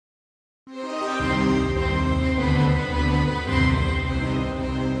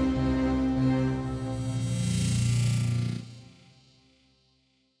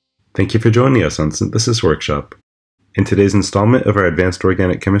Thank you for joining us on Synthesis Workshop. In today's installment of our Advanced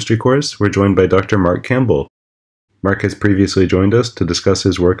Organic Chemistry course, we're joined by Dr. Mark Campbell. Mark has previously joined us to discuss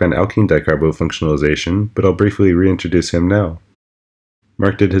his work on alkene dicarbofunctionalization, but I'll briefly reintroduce him now.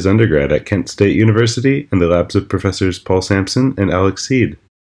 Mark did his undergrad at Kent State University in the labs of Professors Paul Sampson and Alex Seed.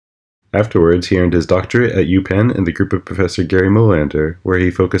 Afterwards, he earned his doctorate at UPenn in the group of Professor Gary Molander, where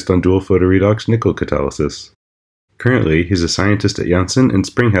he focused on dual photoredox nickel catalysis. Currently, he's a scientist at Janssen in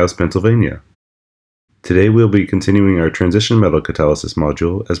Springhouse, Pennsylvania. Today we'll be continuing our Transition Metal Catalysis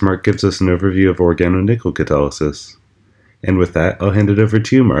module as Mark gives us an overview of Organonickel Catalysis. And with that, I'll hand it over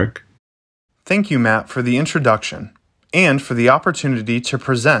to you, Mark. Thank you, Matt, for the introduction, and for the opportunity to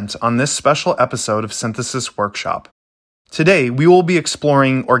present on this special episode of Synthesis Workshop. Today, we will be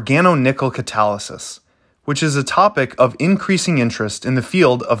exploring organonickel catalysis, which is a topic of increasing interest in the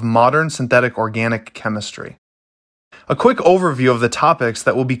field of modern synthetic organic chemistry. A quick overview of the topics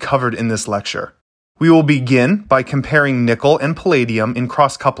that will be covered in this lecture. We will begin by comparing nickel and palladium in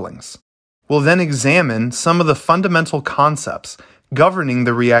cross-couplings. We'll then examine some of the fundamental concepts governing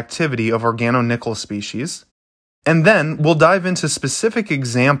the reactivity of organonickel species, and then we'll dive into specific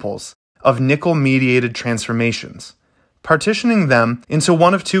examples of nickel-mediated transformations, partitioning them into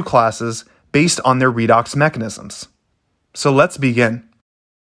one of two classes based on their redox mechanisms. So let's begin.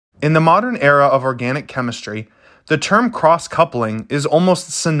 In the modern era of organic chemistry, the term cross-coupling is almost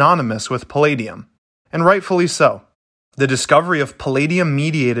synonymous with palladium, and rightfully so. The discovery of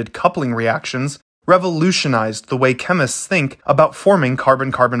palladium-mediated coupling reactions revolutionized the way chemists think about forming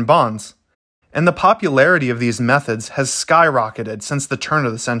carbon-carbon bonds, and the popularity of these methods has skyrocketed since the turn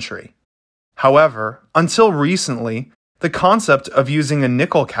of the century. However, until recently, the concept of using a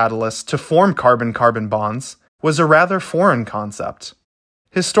nickel catalyst to form carbon-carbon bonds was a rather foreign concept.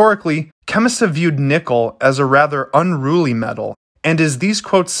 Historically, chemists have viewed nickel as a rather unruly metal, and as these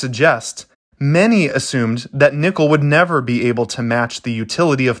quotes suggest, many assumed that nickel would never be able to match the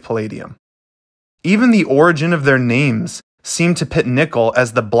utility of palladium. Even the origin of their names seemed to pit nickel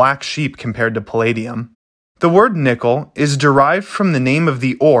as the black sheep compared to palladium. The word nickel is derived from the name of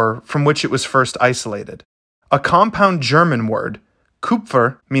the ore from which it was first isolated, a compound German word,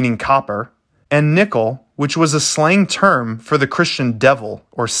 Kupfer, meaning copper, and nickel, which was a slang term for the Christian devil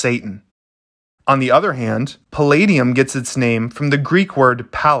or Satan. On the other hand, palladium gets its name from the Greek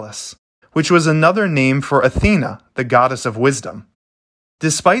word Pallas, which was another name for Athena, the goddess of wisdom.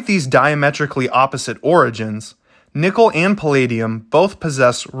 Despite these diametrically opposite origins, nickel and palladium both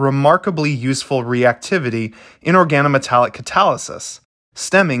possess remarkably useful reactivity in organometallic catalysis,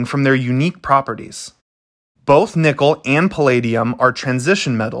 stemming from their unique properties. Both nickel and palladium are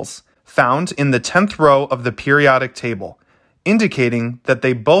transition metals, found in the 10th row of the periodic table, indicating that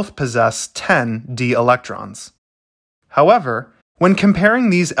they both possess 10 d electrons. However, when comparing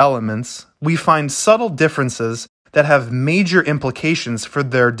these elements, we find subtle differences that have major implications for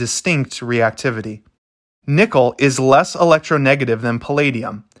their distinct reactivity. Nickel is less electronegative than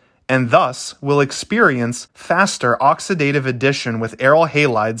palladium, and thus will experience faster oxidative addition with aryl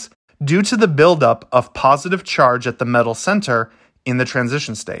halides due to the buildup of positive charge at the metal center in the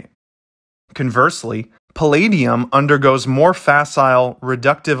transition state. Conversely, palladium undergoes more facile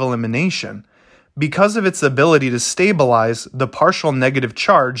reductive elimination because of its ability to stabilize the partial negative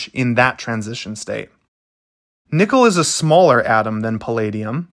charge in that transition state. Nickel is a smaller atom than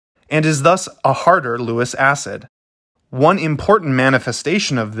palladium and is thus a harder Lewis acid. One important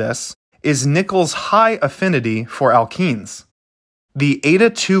manifestation of this is nickel's high affinity for alkenes. The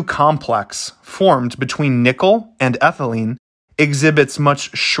eta-2 complex formed between nickel and ethylene exhibits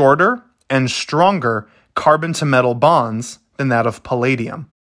much shorter and stronger carbon-to-metal bonds than that of palladium.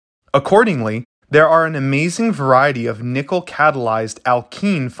 Accordingly, there are an amazing variety of nickel-catalyzed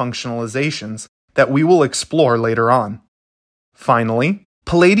alkene functionalizations that we will explore later on. Finally,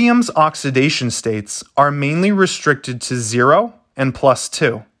 palladium's oxidation states are mainly restricted to 0 and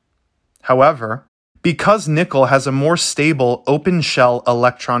 +2. However, because nickel has a more stable open-shell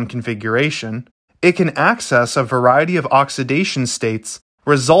electron configuration, it can access a variety of oxidation states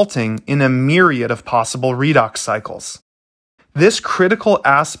resulting in a myriad of possible redox cycles. This critical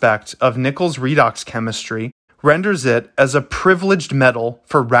aspect of nickel's redox chemistry renders it as a privileged metal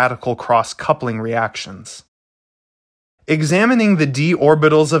for radical cross-coupling reactions. Examining the d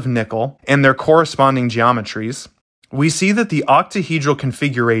orbitals of nickel and their corresponding geometries, we see that the octahedral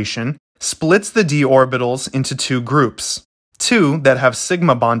configuration splits the d orbitals into two groups, two that have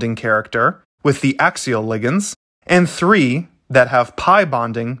sigma bonding character with the axial ligands, and three that have pi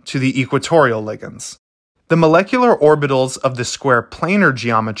bonding to the equatorial ligands. The molecular orbitals of the square planar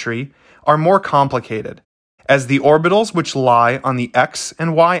geometry are more complicated as the orbitals which lie on the x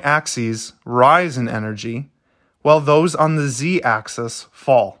and y axes rise in energy, while those on the z-axis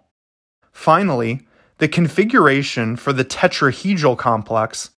fall. Finally, the configuration for the tetrahedral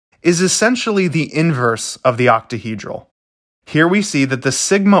complex is essentially the inverse of the octahedral. Here we see that the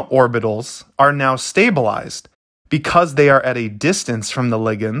sigma orbitals are now stabilized because they are at a distance from the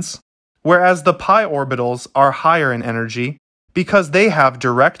ligands, whereas the pi orbitals are higher in energy because they have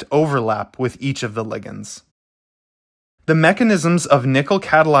direct overlap with each of the ligands. The mechanisms of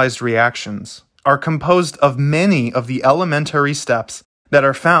nickel-catalyzed reactions are composed of many of the elementary steps that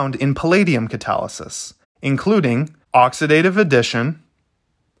are found in palladium catalysis, including oxidative addition,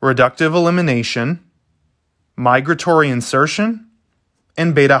 reductive elimination, migratory insertion,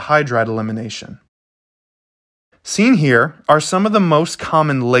 and beta hydride elimination. Seen here are some of the most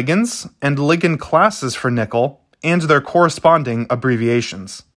common ligands and ligand classes for nickel and their corresponding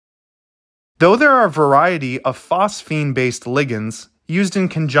abbreviations. Though there are a variety of phosphine-based ligands used in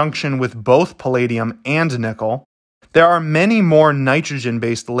conjunction with both palladium and nickel, there are many more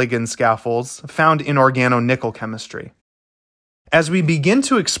nitrogen-based ligand scaffolds found in organonickel chemistry. As we begin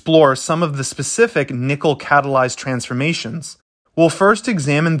to explore some of the specific nickel-catalyzed transformations, we'll first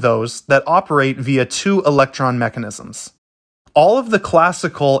examine those that operate via two electron mechanisms. All of the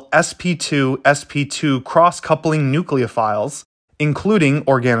classical sp2-sp2 cross-coupling nucleophiles, including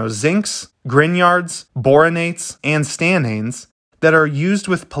organozincs, grignards, boronates, and stananes, that are used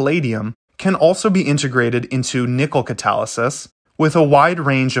with palladium can also be integrated into nickel catalysis with a wide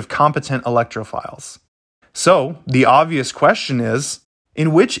range of competent electrophiles. So, the obvious question is,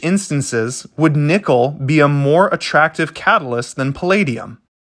 in which instances would nickel be a more attractive catalyst than palladium?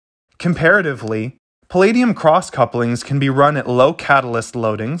 Comparatively, palladium cross-couplings can be run at low catalyst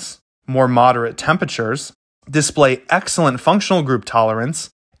loadings, more moderate temperatures, display excellent functional group tolerance,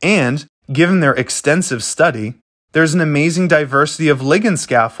 and, given their extensive study, there's an amazing diversity of ligand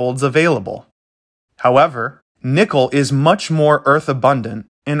scaffolds available. However, nickel is much more earth-abundant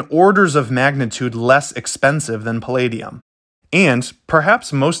and orders of magnitude less expensive than palladium. And,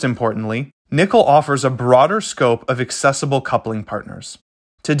 perhaps most importantly, nickel offers a broader scope of accessible coupling partners.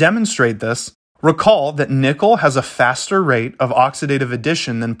 To demonstrate this, recall that nickel has a faster rate of oxidative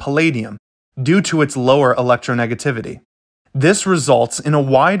addition than palladium due to its lower electronegativity. This results in a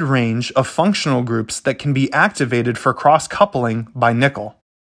wide range of functional groups that can be activated for cross-coupling by nickel.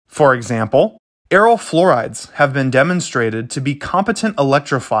 For example, aryl fluorides have been demonstrated to be competent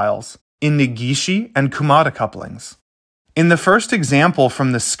electrophiles in Negishi and Kumada couplings. In the first example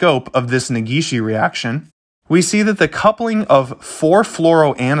from the scope of this Negishi reaction, we see that the coupling of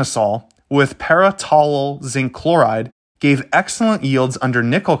 4-fluoroanisole with para-toluol zinc chloride gave excellent yields under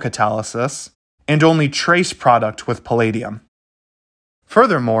nickel catalysis and only trace product with palladium.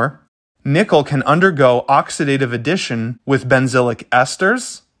 Furthermore, nickel can undergo oxidative addition with benzylic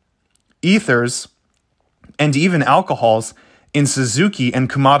esters, ethers, and even alcohols in Suzuki and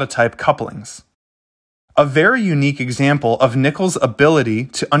Kumada type couplings. A very unique example of nickel's ability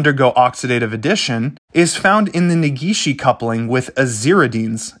to undergo oxidative addition is found in the Negishi coupling with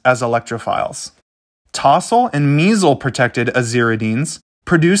aziridines as electrophiles. Tosyl and mesyl protected aziridines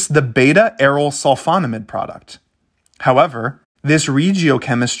produce the beta-aryl sulfonamide product. However, this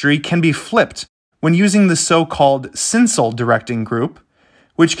regiochemistry can be flipped when using the so-called syncyl directing group,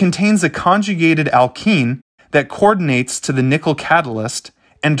 which contains a conjugated alkene that coordinates to the nickel catalyst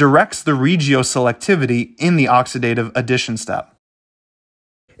and directs the regioselectivity in the oxidative addition step.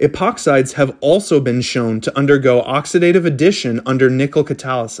 Epoxides have also been shown to undergo oxidative addition under nickel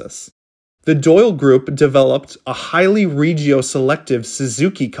catalysis. The Doyle group developed a highly regioselective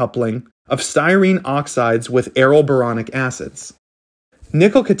Suzuki coupling of styrene oxides with aryl boronic acids.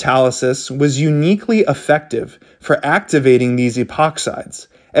 Nickel catalysis was uniquely effective for activating these epoxides,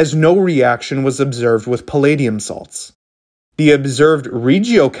 as no reaction was observed with palladium salts. The observed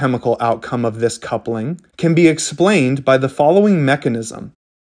regiochemical outcome of this coupling can be explained by the following mechanism,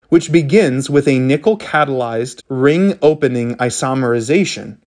 which begins with a nickel-catalyzed ring-opening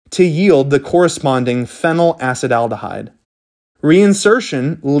isomerization to yield the corresponding phenyl acetaldehyde.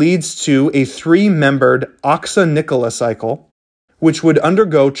 Reinsertion leads to a three-membered oxo-nicola cycle, which would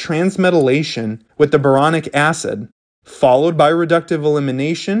undergo transmetallation with the boronic acid, followed by reductive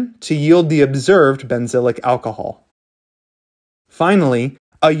elimination to yield the observed benzylic alcohol. Finally,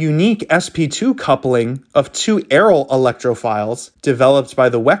 a unique sp2 coupling of two aryl electrophiles developed by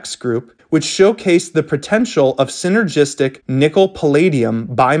the Wex group, which showcased the potential of synergistic nickel-palladium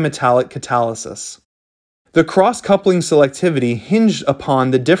bimetallic catalysis. The cross-coupling selectivity hinged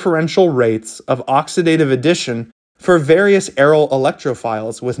upon the differential rates of oxidative addition for various aryl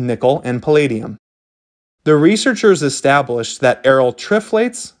electrophiles with nickel and palladium. The researchers established that aryl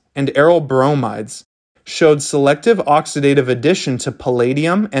triflates and aryl bromides showed selective oxidative addition to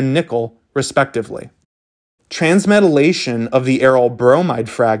palladium and nickel, respectively. Transmetallation of the aryl bromide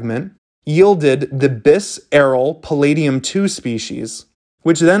fragment yielded the bis-aryl palladium-2 species,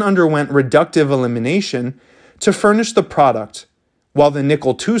 which then underwent reductive elimination to furnish the product, while the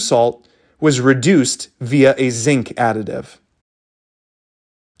nickel-2 salt was reduced via a zinc additive.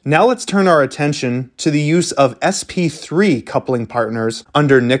 Now let's turn our attention to the use of sp3 coupling partners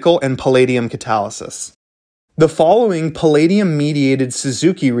under nickel and palladium catalysis. The following palladium-mediated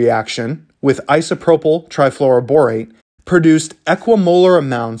Suzuki reaction with isopropyl trifluoroborate produced equimolar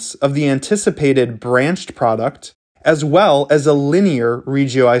amounts of the anticipated branched product as well as a linear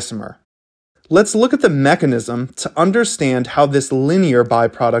regioisomer. Let's look at the mechanism to understand how this linear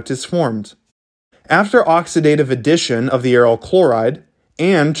byproduct is formed. After oxidative addition of the aryl chloride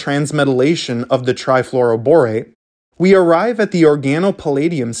and transmetallation of the trifluoroborate, we arrive at the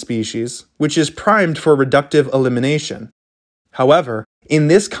organopalladium species, which is primed for reductive elimination. However, in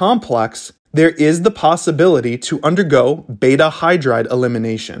this complex, there is the possibility to undergo beta hydride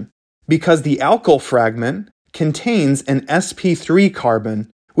elimination because the alkyl fragment contains an sp3 carbon,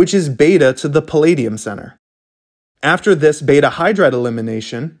 which is beta to the palladium center. After this beta hydride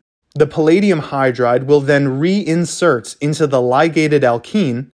elimination, the palladium hydride will then reinsert into the ligated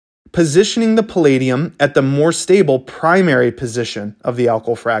alkene, positioning the palladium at the more stable primary position of the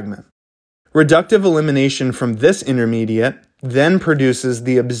alkyl fragment. Reductive elimination from this intermediate then produces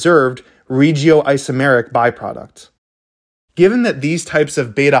the observed regioisomeric byproduct. Given that these types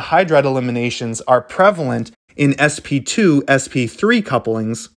of beta hydride eliminations are prevalent in sp2, sp3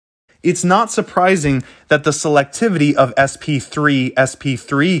 couplings, it's not surprising that the selectivity of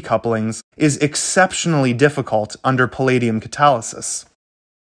sp3 couplings is exceptionally difficult under palladium catalysis.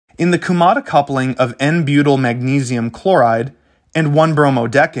 In the Kumada coupling of N-butyl magnesium chloride and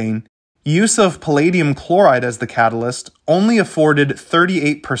 1-bromodecane, use of palladium chloride as the catalyst only afforded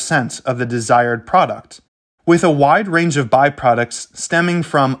 38% of the desired product, with a wide range of byproducts stemming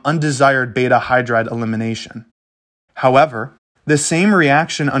from undesired beta hydride elimination. However, the same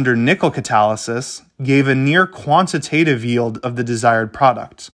reaction under nickel catalysis gave a near quantitative yield of the desired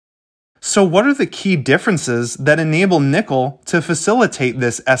product. So what are the key differences that enable nickel to facilitate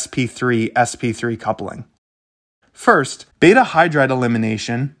this sp3 coupling? First, beta hydride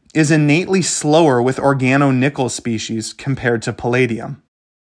elimination is innately slower with organonickel species compared to palladium.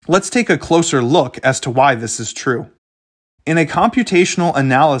 Let's take a closer look as to why this is true. In a computational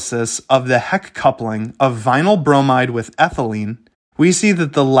analysis of the Heck coupling of vinyl bromide with ethylene, we see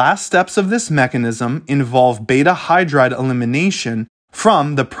that the last steps of this mechanism involve beta hydride elimination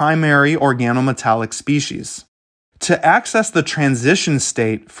from the primary organometallic species. To access the transition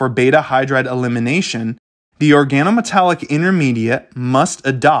state for beta hydride elimination, the organometallic intermediate must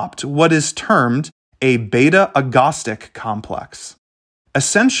adopt what is termed a beta agostic complex.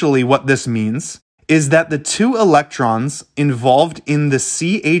 Essentially, what this means is that the two electrons involved in the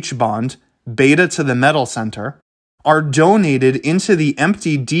CH bond, beta to the metal center, are donated into the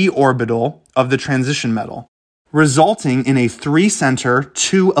empty d orbital of the transition metal, resulting in a 3-center,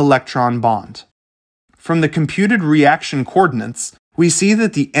 2-electron bond. From the computed reaction coordinates, we see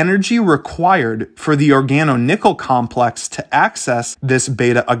that the energy required for the organonickel complex to access this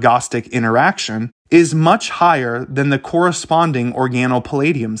beta agostic interaction is much higher than the corresponding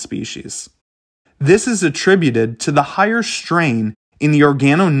organopalladium species. This is attributed to the higher strain in the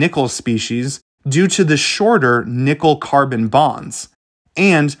organonickel species due to the shorter nickel-carbon bonds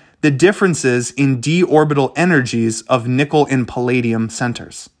and the differences in d orbital energies of nickel and palladium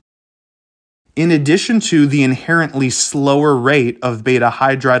centers. In addition to the inherently slower rate of beta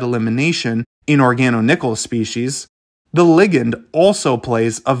hydride elimination in organonickel species, the ligand also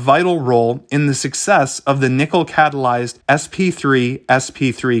plays a vital role in the success of the nickel-catalyzed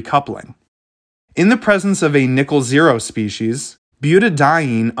sp3 coupling. In the presence of a nickel-0 species,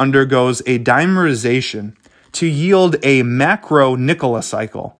 butadiene undergoes a dimerization to yield a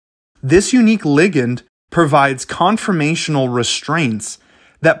macro-nickolocycle. This unique ligand provides conformational restraints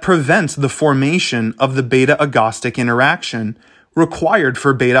that prevent the formation of the beta agostic interaction required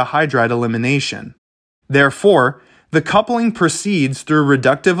for beta hydride elimination. Therefore, the coupling proceeds through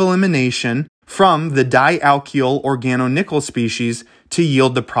reductive elimination from the dialkyl organonickel species to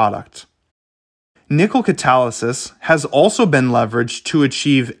yield the product. Nickel catalysis has also been leveraged to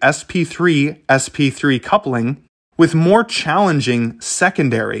achieve sp3 coupling with more challenging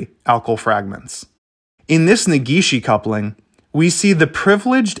secondary alkyl fragments. In this Negishi coupling, we see the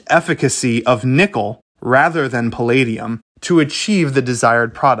privileged efficacy of nickel rather than palladium to achieve the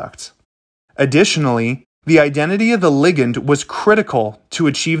desired product. Additionally, The identity of the ligand was critical to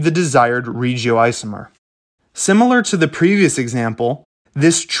achieve the desired regioisomer. Similar to the previous example,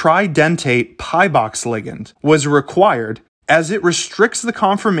 this tridentate pi-box ligand was required as it restricts the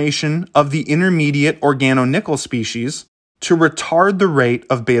conformation of the intermediate organonickel species to retard the rate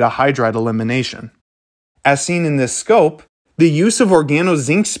of beta hydride elimination. As seen in this scope, the use of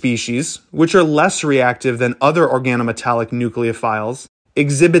organozinc species, which are less reactive than other organometallic nucleophiles,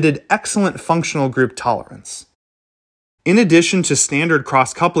 exhibited excellent functional group tolerance. In addition to standard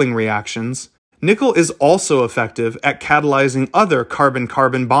cross-coupling reactions, nickel is also effective at catalyzing other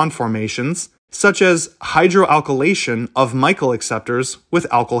carbon-carbon bond formations, such as hydroalkylation of Michael acceptors with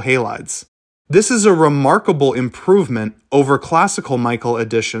alkyl halides. This is a remarkable improvement over classical Michael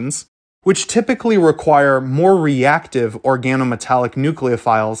additions, which typically require more reactive organometallic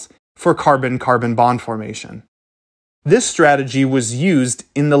nucleophiles for carbon-carbon bond formation. This strategy was used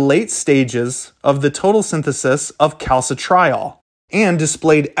in the late stages of the total synthesis of calcitriol and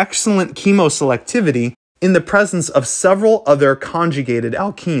displayed excellent chemoselectivity in the presence of several other conjugated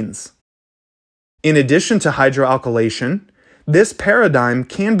alkenes. In addition to hydroalkylation, this paradigm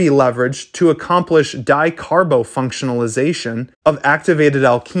can be leveraged to accomplish dicarbofunctionalization of activated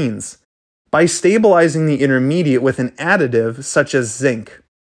alkenes by stabilizing the intermediate with an additive such as zinc.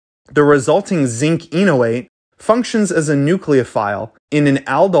 The resulting zinc enoate functions as a nucleophile in an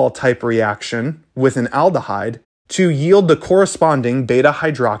aldol-type reaction with an aldehyde to yield the corresponding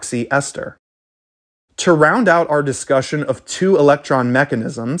beta-hydroxy ester. To round out our discussion of two electron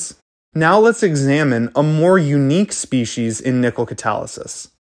mechanisms, now let's examine a more unique species in nickel catalysis,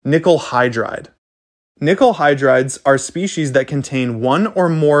 nickel hydride. Nickel hydrides are species that contain one or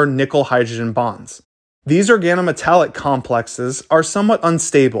more nickel hydrogen bonds. These organometallic complexes are somewhat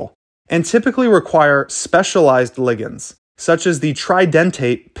unstable and typically require specialized ligands, such as the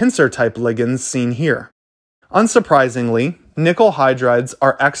tridentate pincer-type ligands seen here. Unsurprisingly, nickel hydrides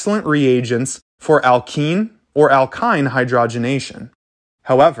are excellent reagents for alkene or alkyne hydrogenation.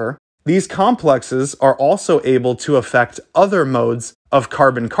 However, these complexes are also able to affect other modes of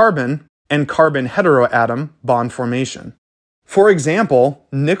carbon-carbon and carbon heteroatom bond formation. For example,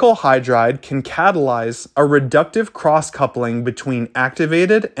 nickel hydride can catalyze a reductive cross-coupling between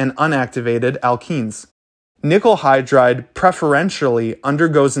activated and unactivated alkenes. Nickel hydride preferentially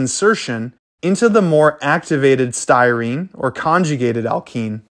undergoes insertion into the more activated styrene or conjugated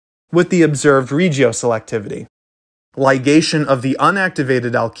alkene with the observed regioselectivity. Ligation of the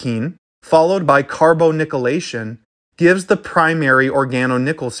unactivated alkene, followed by carbonickelation, gives the primary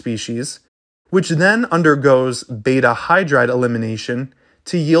organonickel species, which then undergoes beta hydride elimination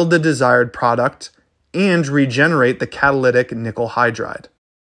to yield the desired product and regenerate the catalytic nickel hydride.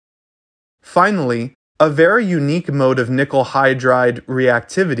 Finally, a very unique mode of nickel hydride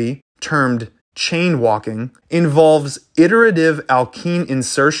reactivity, termed chain walking, involves iterative alkene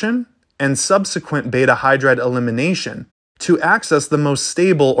insertion and subsequent beta hydride elimination to access the most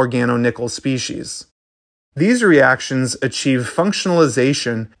stable organonickel species. These reactions achieve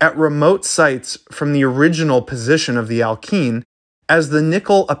functionalization at remote sites from the original position of the alkene, as the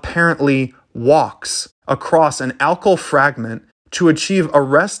nickel apparently walks across an alkyl fragment to achieve a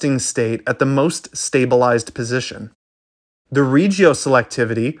resting state at the most stabilized position. The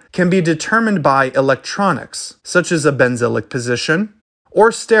regioselectivity can be determined by electronics, such as a benzylic position,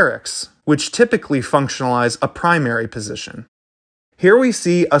 or sterics, which typically functionalize a primary position. Here we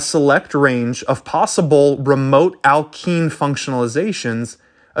see a select range of possible remote alkene functionalizations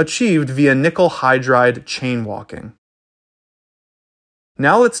achieved via nickel hydride chain walking.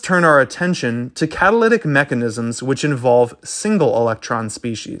 Now let's turn our attention to catalytic mechanisms which involve single electron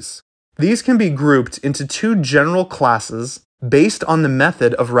species. These can be grouped into two general classes based on the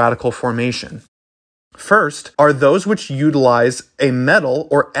method of radical formation. First are those which utilize a metal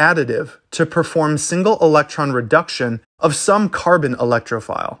or additive to perform single electron reduction of some carbon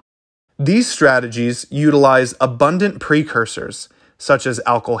electrophile. These strategies utilize abundant precursors, such as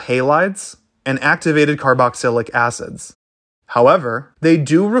alkyl halides and activated carboxylic acids. However, they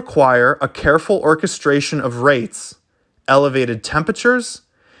do require a careful orchestration of rates, elevated temperatures,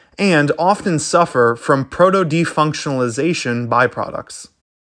 and often suffer from proto-defunctionalization byproducts.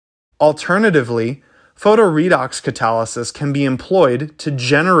 Alternatively, photoredox catalysis can be employed to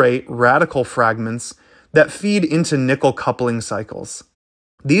generate radical fragments that feed into nickel coupling cycles.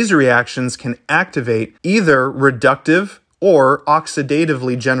 These reactions can activate either reductive or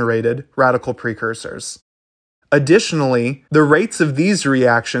oxidatively generated radical precursors. Additionally, the rates of these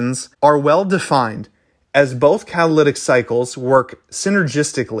reactions are well defined, as both catalytic cycles work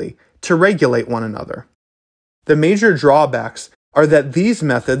synergistically to regulate one another. The major drawbacks are that these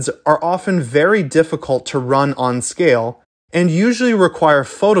methods are often very difficult to run on scale and usually require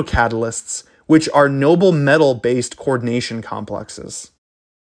photocatalysts, which are noble metal-based coordination complexes.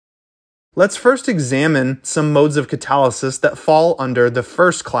 Let's first examine some modes of catalysis that fall under the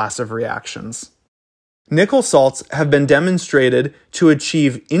first class of reactions. Nickel salts have been demonstrated to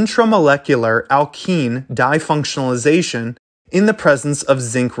achieve intramolecular alkene difunctionalization in the presence of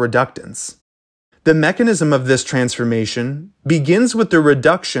zinc reductants. The mechanism of this transformation begins with the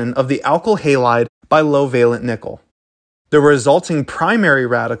reduction of the alkyl halide by low-valent nickel. The resulting primary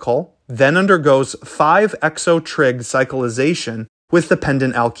radical then undergoes 5-exotrig cyclization with the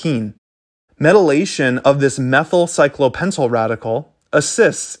pendant alkene. Metallation of this methyl cyclopentyl radical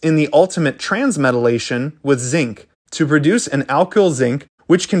assists in the ultimate transmetallation with zinc to produce an alkyl zinc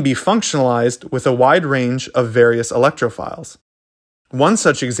which can be functionalized with a wide range of various electrophiles. One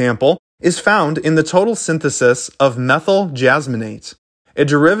such example is found in the total synthesis of methyl jasmonate, a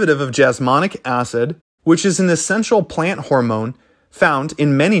derivative of jasmonic acid, which is an essential plant hormone found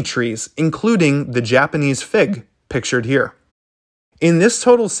in many trees, including the Japanese fig, pictured here. In this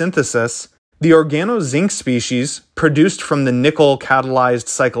total synthesis, the organozinc species produced from the nickel-catalyzed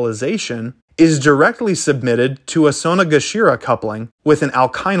cyclization is directly submitted to a Sonogashira coupling with an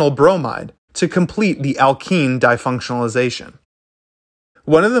alkynyl bromide to complete the alkene difunctionalization.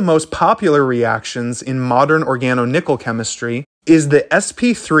 One of the most popular reactions in modern organonickel chemistry is the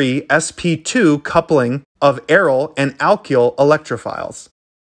sp3-sp2 coupling of aryl and alkyl electrophiles.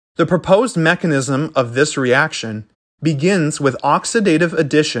 The proposed mechanism of this reaction begins with oxidative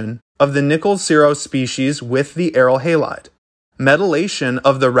addition of the nickel 0 species with the aryl halide. Metallation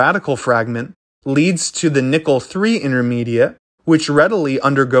of the radical fragment leads to the nickel 3 intermediate, which readily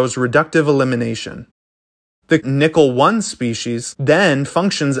undergoes reductive elimination. The nickel 1 species then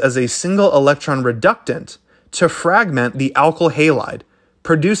functions as a single electron reductant to fragment the alkyl halide,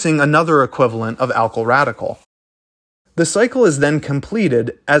 producing another equivalent of alkyl radical. The cycle is then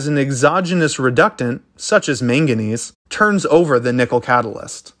completed as an exogenous reductant, such as manganese, turns over the nickel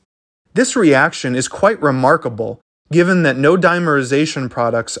catalyst. This reaction is quite remarkable given that no dimerization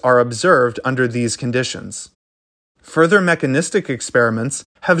products are observed under these conditions. Further mechanistic experiments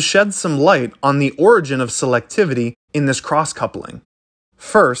have shed some light on the origin of selectivity in this cross-coupling.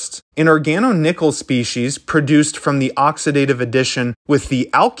 First, an organonickel species produced from the oxidative addition with the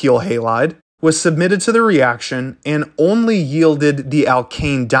alkyl halide was submitted to the reaction and only yielded the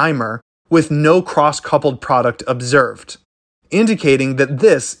alkane dimer with no cross-coupled product observed, indicating that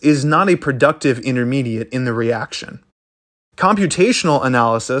this is not a productive intermediate in the reaction. Computational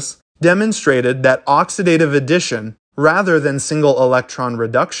analysis demonstrated that oxidative addition, rather than single electron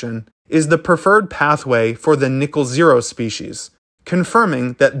reduction, is the preferred pathway for the nickel 0 species,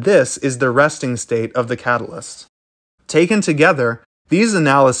 confirming that this is the resting state of the catalyst. Taken together, these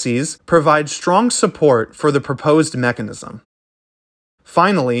analyses provide strong support for the proposed mechanism.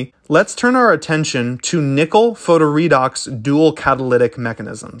 Finally, let's turn our attention to nickel photoredox dual catalytic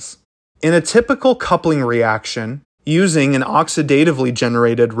mechanisms. In a typical coupling reaction, using an oxidatively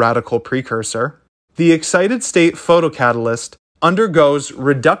generated radical precursor, the excited state photocatalyst undergoes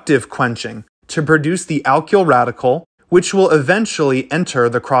reductive quenching to produce the alkyl radical, which will eventually enter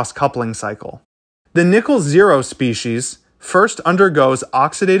the cross-coupling cycle. The nickel 0 species first undergoes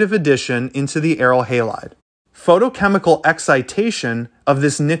oxidative addition into the aryl halide. Photochemical excitation of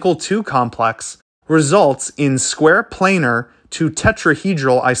this nickel 2 complex results in square planar to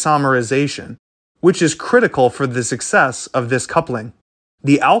tetrahedral isomerization, which is critical for the success of this coupling.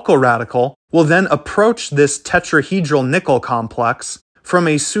 The alkyl radical will then approach this tetrahedral nickel complex from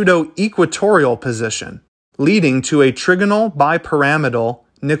a pseudo-equatorial position, leading to a trigonal bipyramidal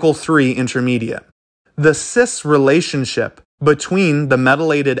nickel 3 intermediate. The cis relationship between the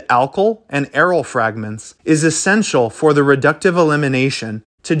metallated alkyl and aryl fragments is essential for the reductive elimination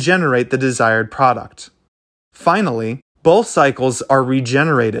to generate the desired product. Finally, both cycles are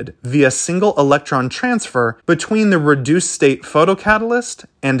regenerated via single electron transfer between the reduced state photocatalyst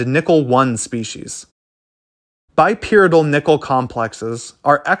and nickel 1 species. Bipyridal nickel complexes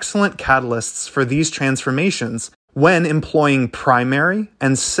are excellent catalysts for these transformations when employing primary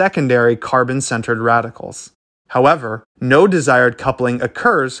and secondary carbon-centered radicals. However, no desired coupling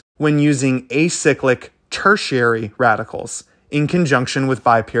occurs when using acyclic tertiary radicals in conjunction with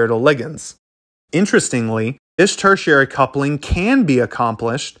bipyridal ligands. Interestingly, this tertiary coupling can be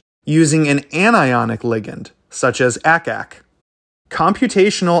accomplished using an anionic ligand, such as ACAC.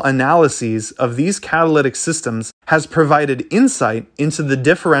 Computational analyses of these catalytic systems has provided insight into the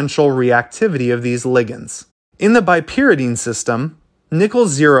differential reactivity of these ligands. In the bipyridine system, nickel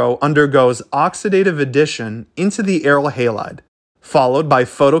 0 undergoes oxidative addition into the aryl halide, followed by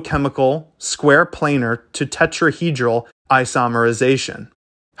photochemical square planar to tetrahedral isomerization.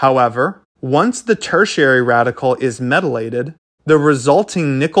 However, once the tertiary radical is metallated, the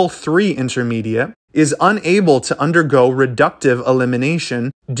resulting nickel-3 intermediate is unable to undergo reductive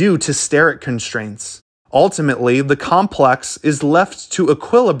elimination due to steric constraints. Ultimately, the complex is left to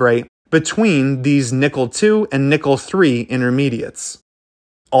equilibrate between these nickel-2 and nickel-3 intermediates.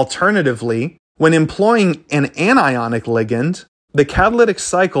 Alternatively, when employing an anionic ligand, the catalytic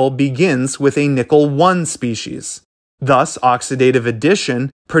cycle begins with a nickel-1 species. Thus, oxidative addition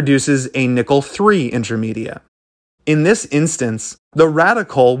produces a nickel-3 intermediate. In this instance, the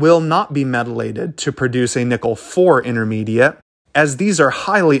radical will not be metallated to produce a nickel-4 intermediate, as these are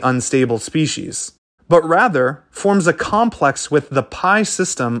highly unstable species, but rather forms a complex with the pi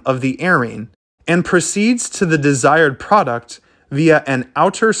system of the arene and proceeds to the desired product via an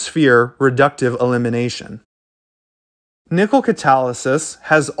outer sphere reductive elimination. Nickel catalysis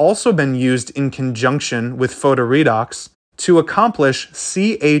has also been used in conjunction with photoredox to accomplish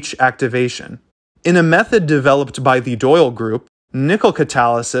CH activation. In a method developed by the Doyle group, nickel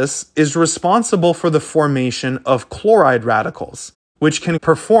catalysis is responsible for the formation of chloride radicals, which can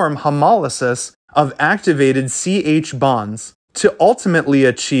perform homolysis of activated CH bonds to ultimately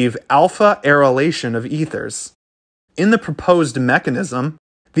achieve alpha arylation of ethers. In the proposed mechanism,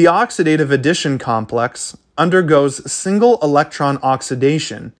 the oxidative addition complex undergoes single electron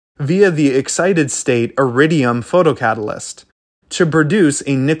oxidation via the excited state iridium photocatalyst to produce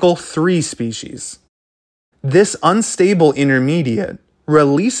a nickel-3 species. This unstable intermediate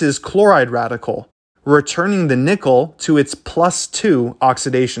releases chloride radical, returning the nickel to its +2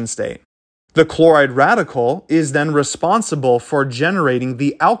 oxidation state. The chloride radical is then responsible for generating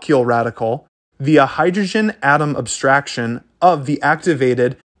the alkyl radical via hydrogen atom abstraction of the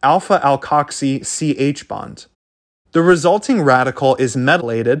activated alpha-alkoxy CH bond. The resulting radical is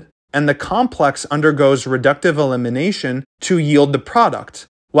metallated, and the complex undergoes reductive elimination to yield the product,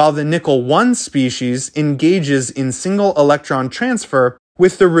 while the nickel-1 species engages in single electron transfer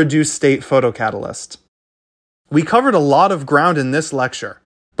with the reduced state photocatalyst. We covered a lot of ground in this lecture,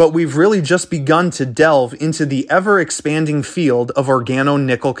 but we've really just begun to delve into the ever-expanding field of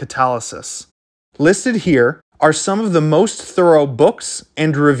organonickel catalysis. Listed here are some of the most thorough books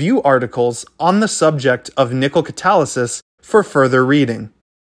and review articles on the subject of nickel catalysis for further reading.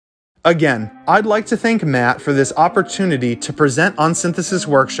 Again, I'd like to thank Matt for this opportunity to present on Synthesis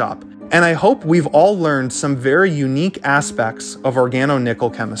Workshop, and I hope we've all learned some very unique aspects of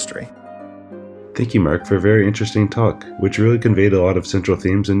organonickel chemistry. Thank you, Mark, for a very interesting talk, which really conveyed a lot of central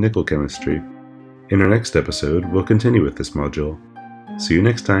themes in nickel chemistry. In our next episode, we'll continue with this module. See you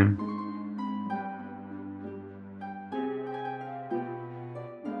next time.